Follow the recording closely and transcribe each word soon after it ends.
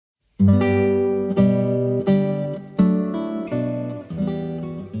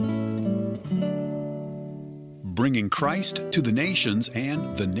bringing Christ to the nations and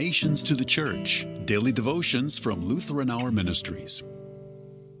the nations to the church. Daily devotions from Lutheran Hour Ministries.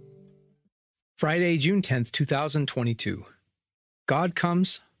 Friday, June 10th, 2022. God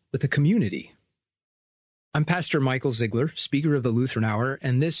comes with a community. I'm Pastor Michael Ziegler, speaker of the Lutheran Hour,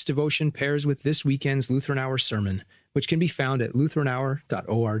 and this devotion pairs with this weekend's Lutheran Hour sermon, which can be found at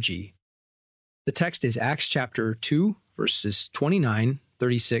lutheranour.org. The text is Acts chapter 2, verses 29,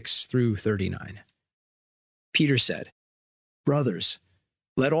 36 through 39. Peter said, "Brothers,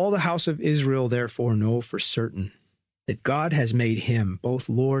 let all the house of Israel therefore know for certain that God has made him both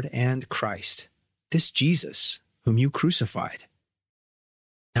Lord and Christ, this Jesus whom you crucified."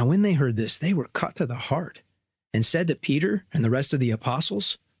 Now when they heard this, they were cut to the heart, and said to Peter and the rest of the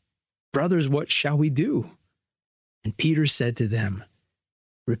apostles, "Brothers, what shall we do?" And Peter said to them,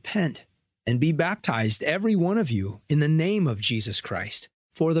 "Repent and be baptized, every one of you, in the name of Jesus Christ,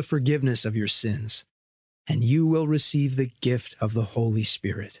 for the forgiveness of your sins, and you will receive the gift of the Holy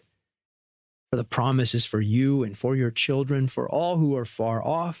Spirit. For the promise is for you and for your children, for all who are far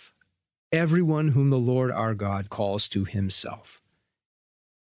off, everyone whom the Lord our God calls to himself."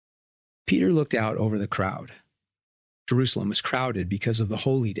 Peter looked out over the crowd. Jerusalem was crowded because of the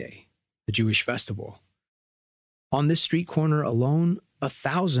Holy Day, the Jewish festival. On this street corner alone,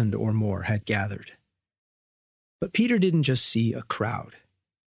 1,000 or more had gathered. But Peter didn't just see a crowd.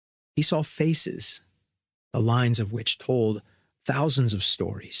 He saw faces, the lines of which told thousands of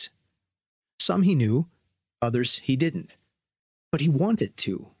stories. Some he knew, others he didn't. But he wanted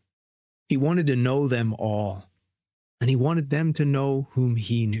to. He wanted to know them all, and he wanted them to know whom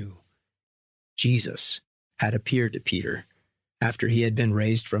he knew. Jesus had appeared to Peter after he had been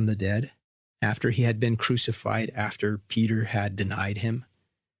raised from the dead, after he had been crucified, after Peter had denied him.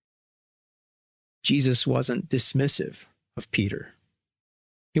 Jesus wasn't dismissive of Peter.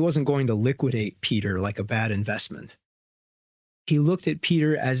 He wasn't going to liquidate Peter like a bad investment. He looked at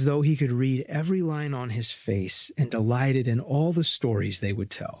Peter as though he could read every line on his face and delighted in all the stories they would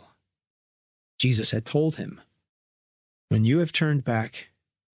tell. Jesus had told him, "When you have turned back,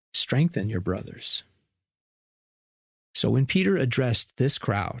 strengthen your brothers." So when Peter addressed this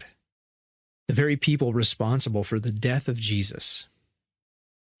crowd, the very people responsible for the death of Jesus,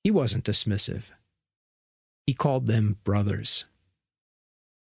 he wasn't dismissive. He called them brothers.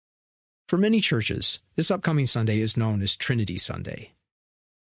 For many churches, this upcoming Sunday is known as Trinity Sunday.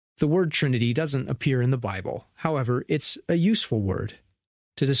 The word Trinity doesn't appear in the Bible. However, it's a useful word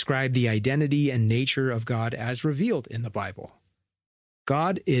to describe the identity and nature of God as revealed in the Bible.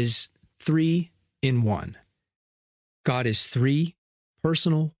 God is three in one. God is three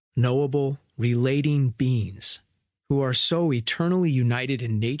personal, knowable, relating beings who are so eternally united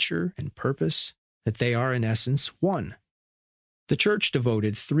in nature and purpose that they are in essence one. The church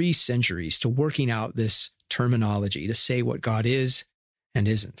devoted 3 centuries to working out this terminology to say what God is and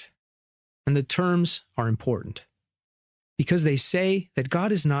isn't. And the terms are important because they say that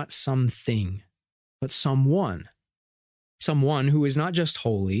God is not something, but someone. Someone who is not just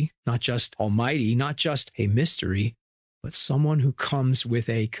holy, not just almighty, not just a mystery, but someone who comes with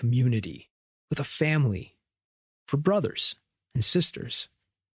a community, with a family, for brothers and sisters.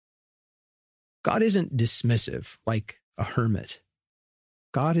 God isn't dismissive like a hermit.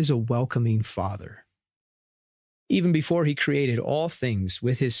 God is a welcoming Father. Even before he created all things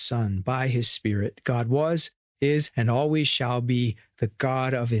with his Son by his Spirit, God was, is, and always shall be the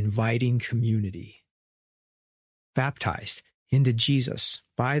God of inviting community. Baptized into Jesus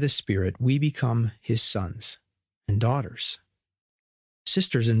by the Spirit, we become his sons and daughters,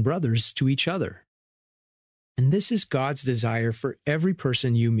 sisters and brothers to each other. And this is God's desire for every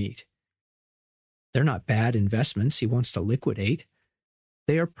person you meet. They're not bad investments he wants to liquidate.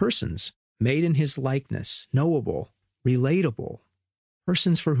 They are persons made in his likeness, knowable, relatable,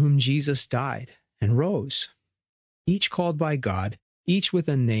 persons for whom Jesus died and rose, each called by God, each with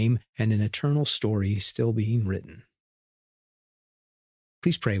a name and an eternal story still being written.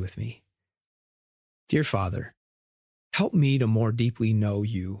 Please pray with me. Dear Father, help me to more deeply know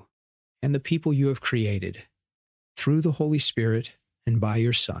you and the people you have created through the Holy Spirit and by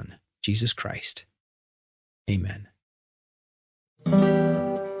your Son, Jesus Christ. Amen.